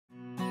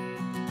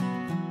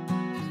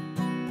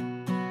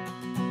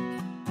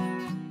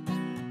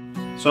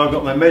So I've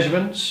got my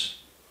measurements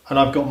and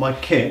I've got my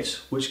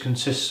kit, which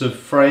consists of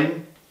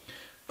frame,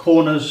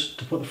 corners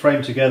to put the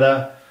frame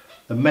together,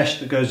 the mesh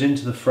that goes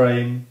into the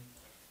frame,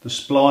 the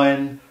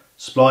spline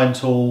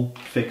tool,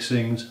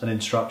 fixings and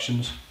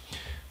instructions.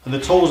 And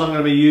the tools I'm going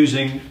to be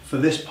using for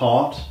this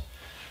part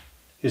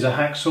is a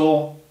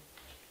hacksaw,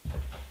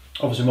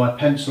 obviously my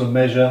pencil and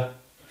measure,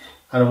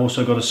 and I've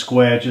also got a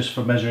square just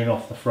for measuring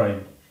off the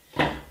frame.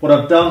 What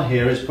I've done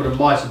here is put a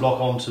mitre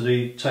block onto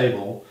the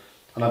table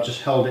and I've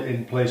just held it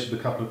in place with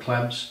a couple of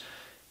clamps.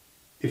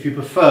 If you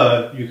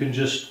prefer, you can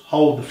just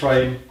hold the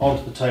frame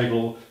onto the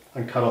table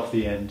and cut off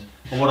the end.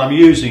 And what I'm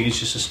using is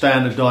just a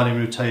standard dining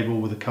room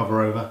table with a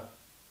cover over.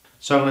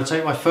 So I'm going to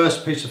take my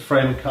first piece of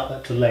frame and cut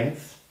that to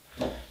length.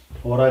 And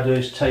what I do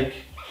is take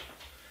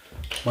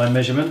my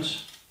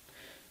measurement,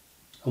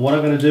 and what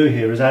I'm going to do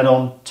here is add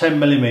on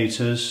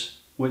 10mm,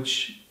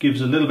 which gives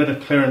a little bit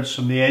of clearance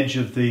from the edge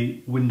of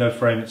the window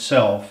frame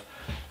itself,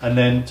 and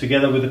then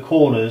together with the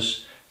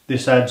corners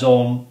this adds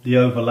on the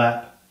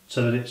overlap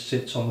so that it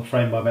sits on the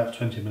frame by about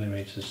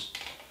 20mm.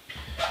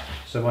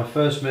 So my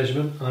first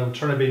measurement, and I'm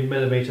trying to be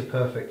millimetre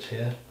perfect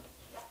here,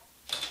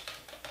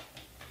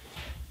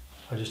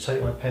 I just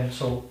take my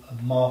pencil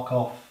and mark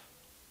off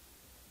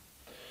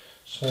a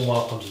small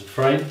mark onto the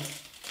frame.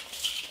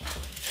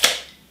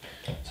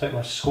 Take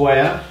my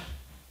square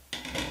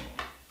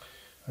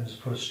and just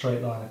put a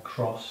straight line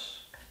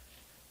across.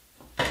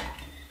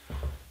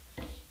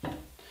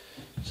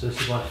 So this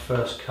is my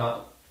first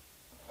cut.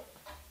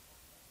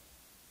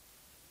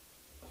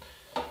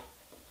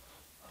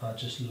 I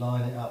just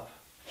line it up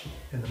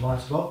in the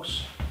mitre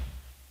box.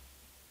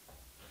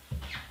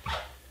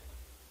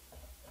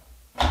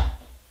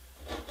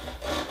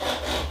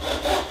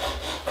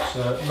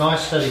 So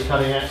nice steady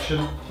cutting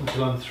action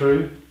until I'm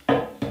through.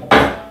 Bit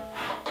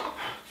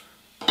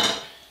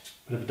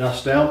of a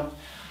dust down.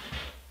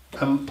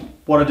 And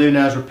what I do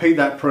now is repeat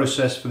that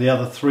process for the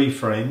other 3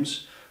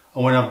 frames,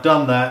 and when I've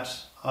done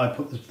that I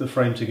put the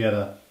frame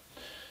together.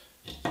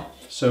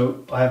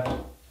 So I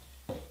have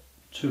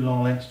 2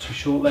 long lengths, 2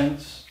 short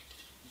lengths.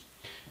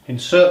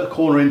 Insert the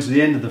corner into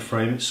the end of the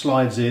frame, it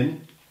slides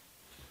in.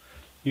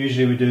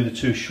 Usually we do the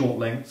 2 short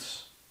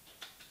lengths.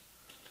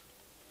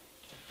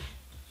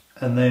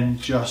 And then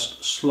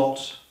just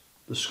slot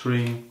the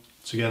screen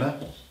together.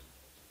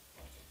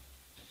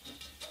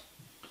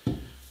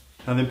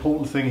 And the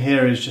important thing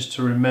here is just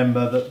to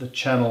remember that the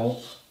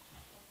channel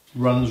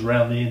runs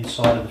around the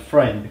inside of the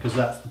frame, because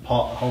that's the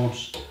part that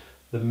holds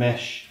the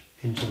mesh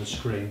into the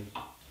screen.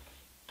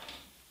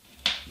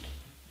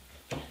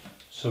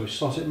 So we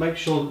slot it, make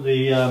sure that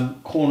the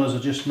corners are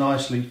just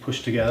nicely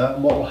pushed together,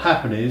 and what will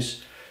happen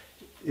is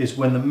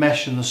when the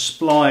mesh and the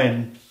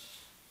spline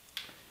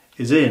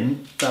is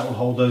in, that will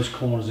hold those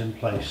corners in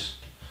place.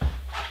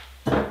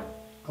 And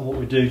what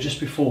we do just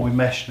before we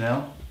mesh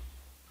now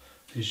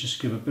is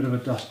just give a bit of a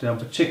dust down,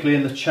 particularly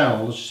in the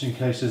channels, just in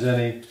case there's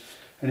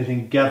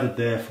anything gathered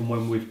there from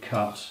when we've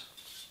cut.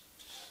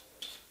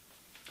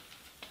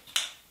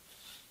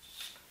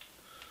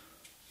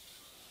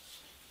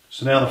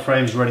 So now the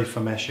frame's ready for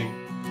meshing.